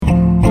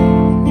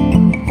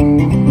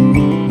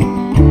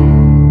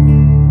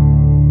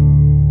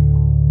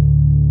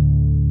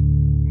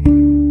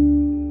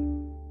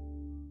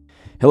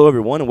Hello,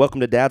 everyone, and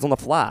welcome to Dads on the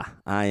Fly.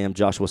 I am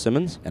Joshua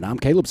Simmons. And I'm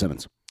Caleb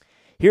Simmons.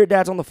 Here at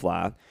Dads on the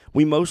Fly,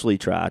 we mostly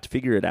try to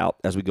figure it out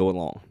as we go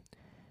along,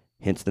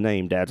 hence the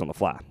name Dads on the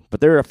Fly.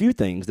 But there are a few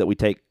things that we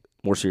take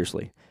more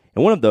seriously,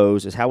 and one of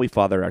those is how we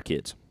father our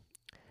kids.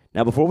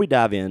 Now, before we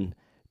dive in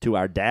to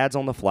our Dads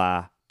on the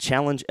Fly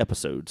challenge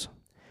episodes,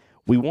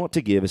 we want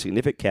to give a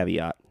significant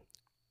caveat.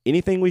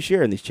 Anything we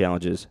share in these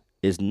challenges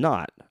is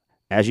not,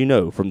 as you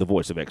know, from the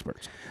voice of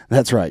experts.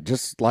 That's right.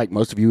 Just like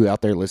most of you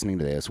out there listening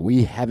to this,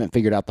 we haven't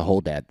figured out the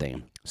whole dad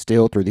thing.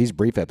 Still, through these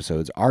brief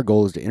episodes, our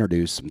goal is to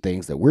introduce some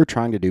things that we're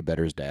trying to do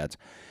better as dads,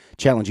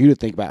 challenge you to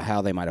think about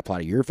how they might apply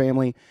to your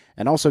family,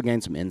 and also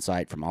gain some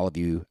insight from all of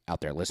you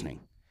out there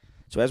listening.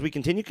 So as we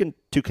continue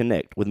to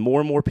connect with more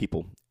and more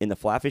people in the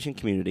fly fishing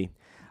community,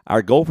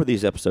 our goal for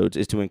these episodes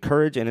is to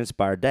encourage and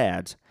inspire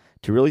dads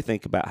to really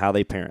think about how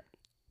they parent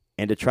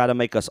and to try to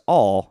make us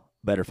all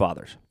better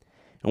fathers.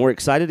 And we're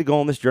excited to go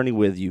on this journey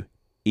with you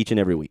each and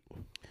every week.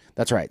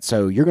 That's right.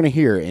 So you're going to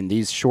hear in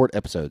these short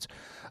episodes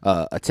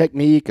a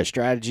technique, a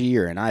strategy,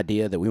 or an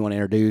idea that we want to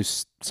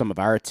introduce, some of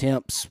our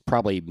attempts,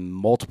 probably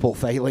multiple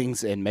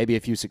failings, and maybe a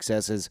few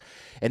successes,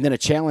 and then a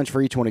challenge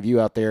for each one of you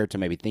out there to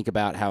maybe think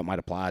about how it might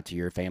apply to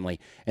your family.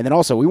 And then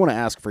also we want to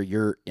ask for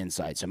your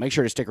insight. So make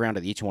sure to stick around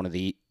to each one of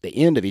the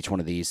end of each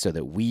one of these so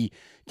that we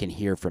can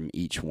hear from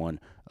each one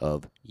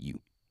of you.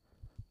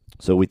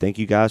 So we thank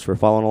you guys for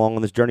following along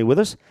on this journey with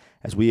us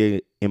as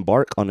we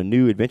embark on a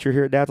new adventure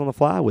here at Dads on the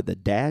Fly with the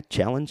Dad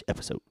Challenge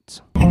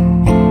episodes.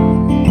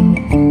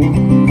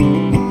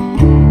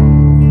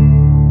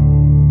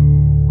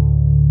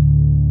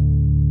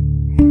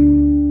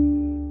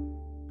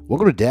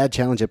 Welcome to Dad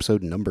Challenge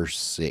episode number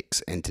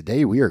 6, and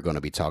today we are going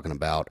to be talking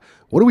about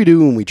what do we do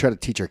when we try to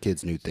teach our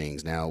kids new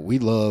things. Now, we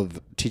love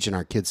teaching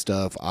our kids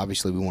stuff.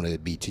 Obviously, we want to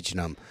be teaching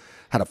them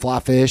how to fly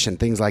fish and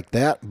things like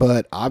that,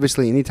 but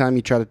obviously, anytime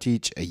you try to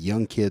teach a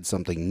young kid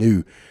something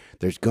new,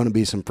 there's going to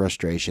be some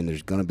frustration,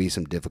 there's going to be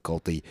some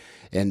difficulty,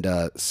 and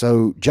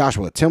so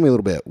Joshua, tell me a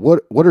little bit,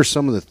 what are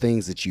some of the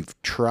things that you've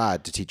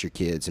tried to teach your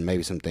kids, and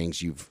maybe some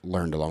things you've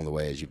learned along the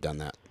way as you've done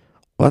that?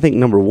 Well, I think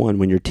number one,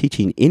 when you're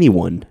teaching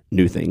anyone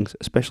new things,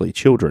 especially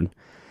children,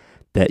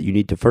 that you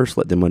need to first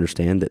let them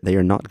understand that they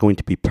are not going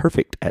to be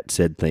perfect at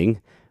said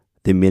thing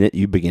the minute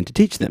you begin to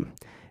teach them.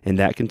 And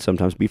that can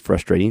sometimes be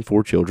frustrating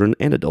for children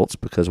and adults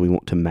because we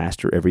want to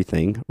master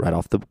everything right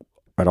off the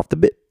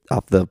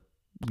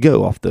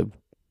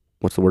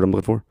what's the word I'm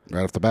looking for?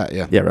 Right off the bat,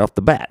 yeah. Yeah, right off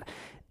the bat.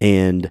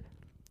 And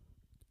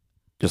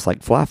just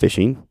like fly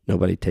fishing,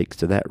 nobody takes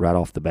to that right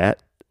off the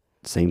bat.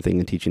 Same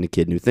thing in teaching a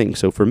kid new things.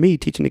 So for me,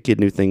 teaching a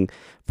kid new thing,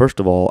 first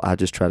of all, I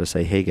just try to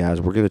say, hey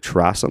guys, we're going to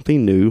try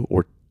something new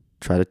or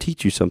try to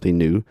teach you something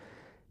new,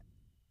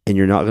 and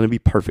you're not going to be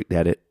perfect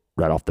at it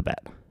right off the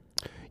bat.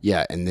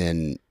 Yeah, and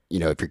then,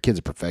 if your kid's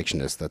a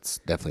perfectionist, that's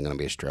definitely going to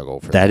be a struggle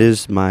for That them.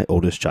 is my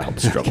oldest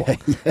child's struggle. Okay,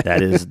 yeah.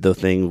 That is the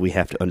thing we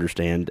have to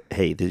understand.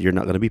 Hey, you're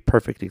not going to be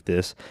perfect at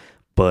this,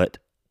 but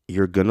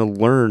you're going to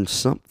learn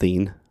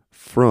something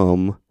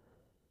from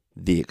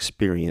the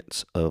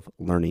experience of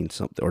learning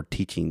something or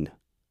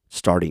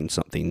starting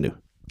something new.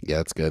 Yeah,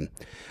 that's good.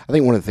 I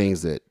think one of the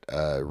things that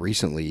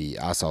recently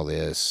I saw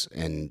this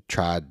and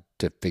tried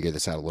to figure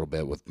this out a little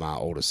bit with my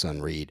oldest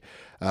son, Reed.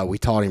 We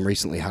taught him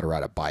recently how to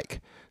ride a bike.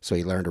 So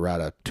he learned to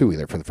ride a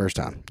two-wheeler for the first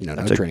time. No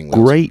That's training a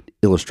wheels. great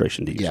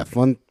illustration to use. Yeah,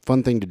 fun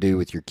thing to do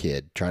with your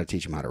kid. Try to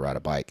teach him how to ride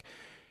a bike.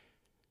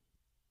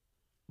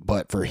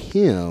 But for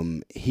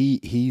him,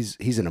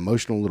 he's an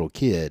emotional little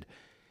kid,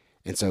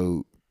 and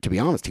so to be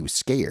honest, he was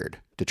scared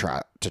to try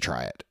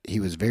it.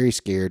 He was very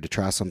scared to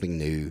try something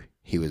new.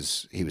 He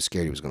was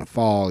scared he was going to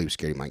fall. He was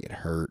scared he might get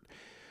hurt.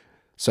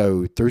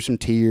 So through some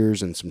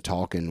tears and some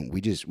talking,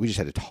 we just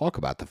had to talk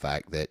about the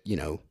fact that,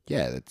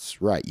 yeah,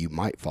 that's right, you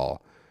might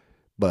fall.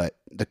 But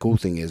the cool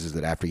thing is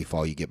that after you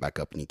fall, you get back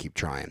up and you keep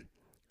trying.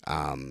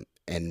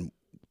 And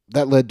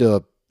that led to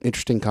an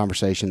interesting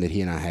conversation that he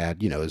and I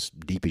had, as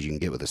deep as you can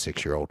get with a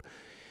 6-year-old.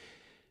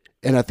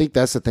 And I think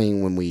that's the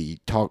thing when we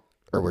talk,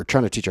 or we're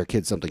trying to teach our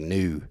kids something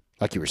new,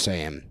 like you were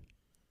saying,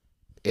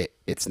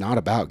 it's not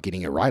about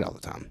getting it right all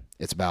the time.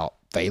 It's about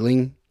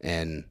failing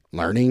and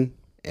learning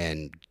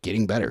and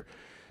getting better.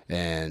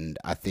 And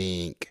I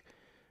think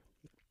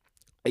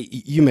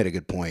you made a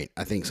good point.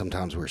 I think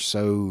sometimes we're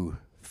so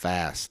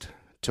fast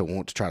to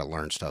want to try to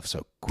learn stuff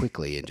so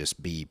quickly and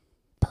just be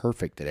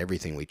perfect at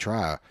everything we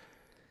try.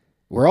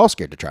 We're all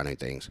scared to try new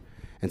things.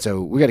 And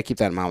so we got to keep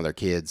that in mind with our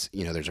kids.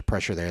 There's a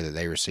pressure there that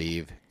they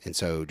receive. And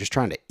so just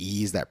trying to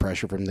ease that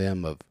pressure from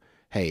them of,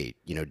 hey,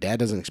 dad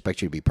doesn't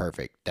expect you to be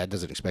perfect. Dad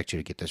doesn't expect you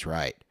to get this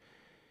right.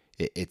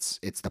 It's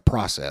the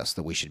process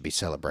that we should be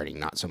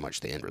celebrating, not so much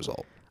the end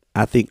result.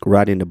 I think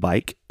riding a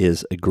bike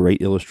is a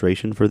great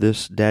illustration for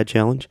this dad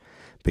challenge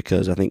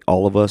because I think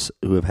all of us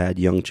who have had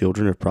young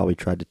children have probably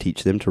tried to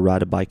teach them to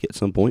ride a bike at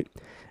some point,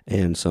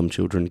 and some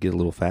children get a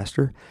little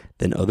faster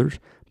than others.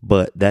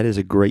 But that is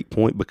a great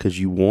point because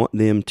you want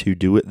them to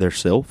do it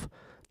themselves.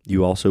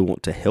 You also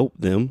want to help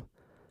them,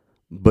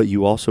 but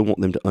you also want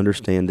them to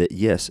understand that,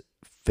 yes,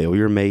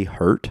 failure may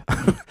hurt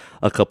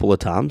a couple of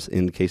times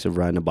in the case of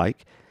riding a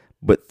bike,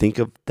 but think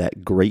of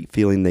that great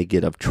feeling they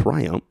get of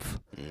triumph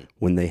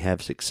when they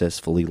have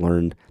successfully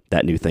learned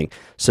that new thing.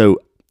 So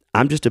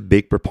I'm just a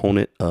big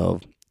proponent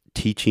of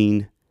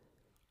teaching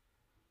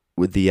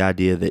with the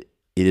idea that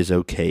it is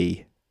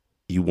okay.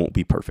 You won't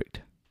be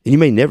perfect. And you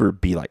may never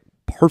be like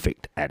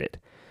perfect at it,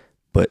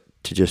 but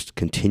to just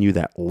continue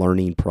that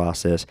learning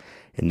process.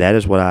 And that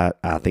is what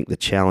I think the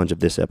challenge of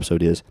this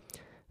episode is.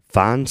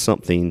 Find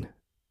something.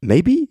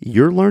 Maybe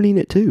you're learning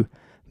it too.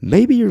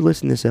 Maybe you're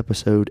listening to this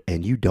episode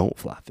and you don't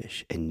fly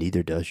fish, and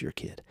neither does your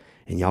kid.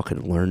 And y'all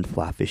could learn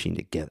fly fishing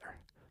together.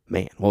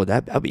 Man, well,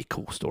 that'd be a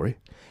cool story.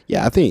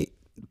 Yeah, I think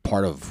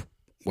part of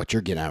what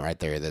you're getting at right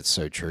there that's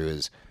so true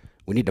is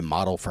we need to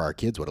model for our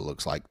kids what it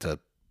looks like to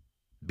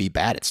be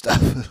bad at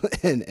stuff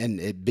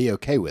and be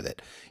okay with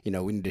it. We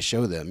need to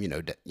show them,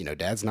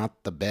 Dad's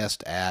not the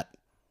best at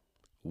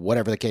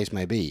whatever the case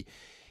may be,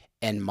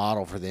 and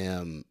model for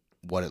them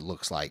what it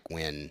looks like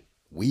when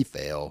we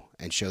fail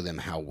and show them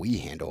how we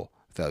handle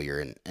failure.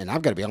 And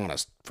I've got to be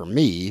honest, for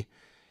me,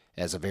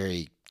 as a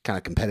very kind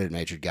of competitive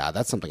natured guy,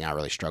 that's something I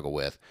really struggle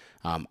with.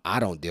 I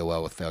don't deal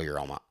well with failure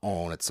on my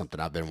own. It's something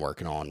I've been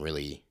working on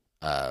really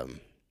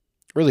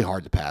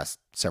hard the past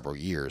several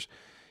years.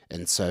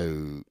 And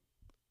so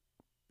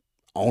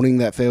owning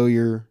that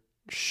failure,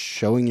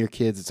 showing your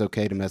kids it's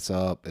okay to mess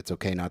up, it's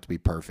okay not to be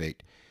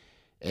perfect,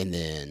 and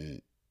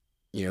then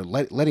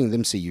letting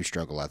them see you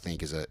struggle, I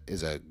think is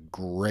a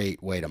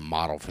great way to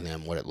model for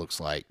them what it looks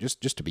like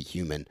just to be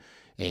human,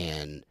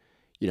 and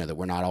that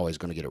we're not always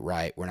going to get it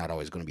right, we're not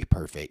always going to be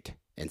perfect.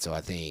 And so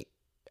I think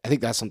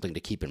that's something to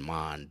keep in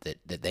mind,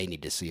 that they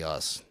need to see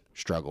us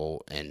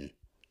struggle and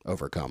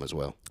overcome as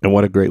well. And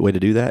what a great way to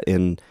do that.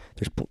 And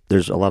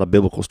there's a lot of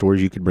biblical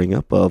stories you could bring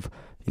up of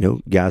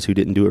guys who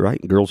didn't do it right,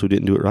 and girls who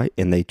didn't do it right,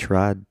 and they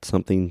tried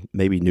something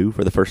maybe new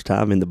for the first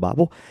time in the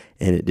Bible,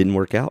 and it didn't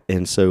work out.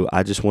 And so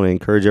I just want to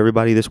encourage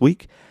everybody this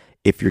week,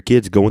 if your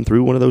kid's going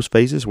through one of those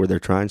phases where they're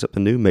trying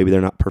something new, maybe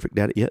they're not perfect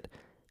at it yet,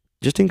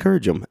 just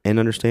encourage them and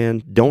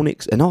understand.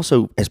 And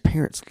also, as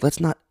parents, let's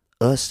not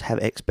us have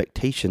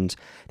expectations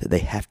that they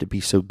have to be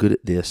so good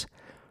at this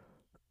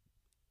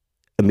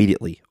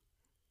immediately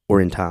or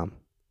in time.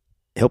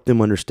 Help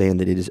them understand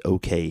that it is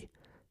okay.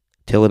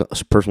 Tell it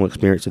a personal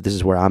experience if this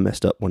is where I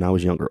messed up when I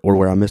was younger, or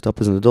where I messed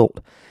up as an adult,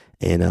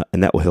 and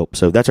that will help.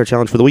 So that's our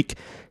challenge for the week.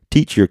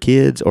 Teach your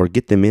kids or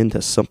get them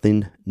into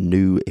something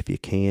new if you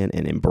can,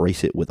 and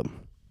embrace it with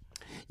them.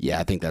 Yeah,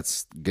 I think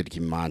that's good to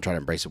keep in mind. Try to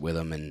embrace it with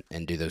them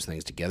and do those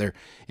things together.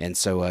 And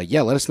so,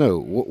 let us know.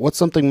 What's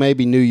something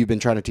maybe new you've been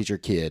trying to teach your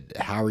kid?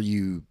 How are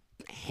you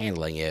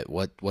handling it?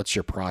 What's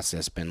your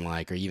process been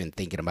like? Are you even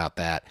thinking about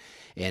that?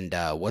 And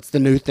what's the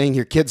new thing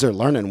your kids are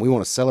learning? We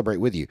want to celebrate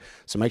with you.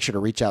 So make sure to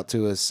reach out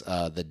to us,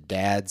 the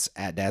dads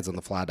at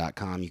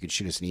dadsonthefly.com. You can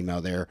shoot us an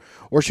email there,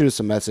 or shoot us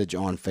a message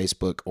on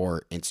Facebook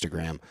or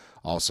Instagram.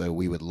 Also,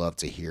 we would love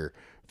to hear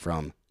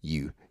from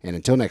you. And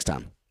until next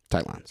time,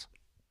 tight lines.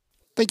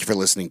 Thank you for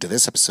listening to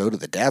this episode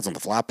of the Dads on the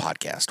Fly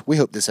podcast. We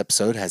hope this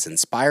episode has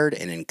inspired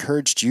and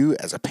encouraged you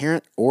as a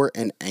parent or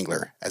an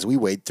angler as we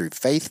wade through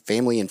faith,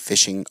 family, and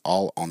fishing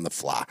all on the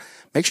fly.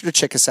 Make sure to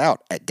check us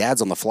out at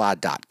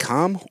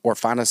dadsonthefly.com, or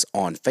find us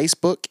on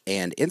Facebook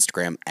and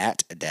Instagram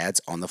at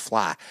Dads on the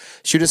Fly.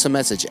 Shoot us a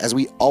message, as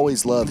we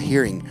always love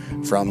hearing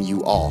from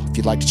you all. If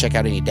you'd like to check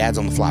out any Dads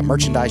on the Fly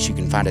merchandise, you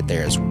can find it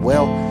there as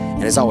well.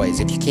 And as always,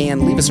 if you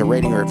can, leave us a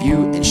rating or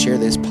review and share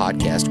this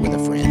podcast with a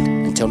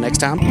friend. Until next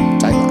time,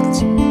 tight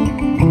lines.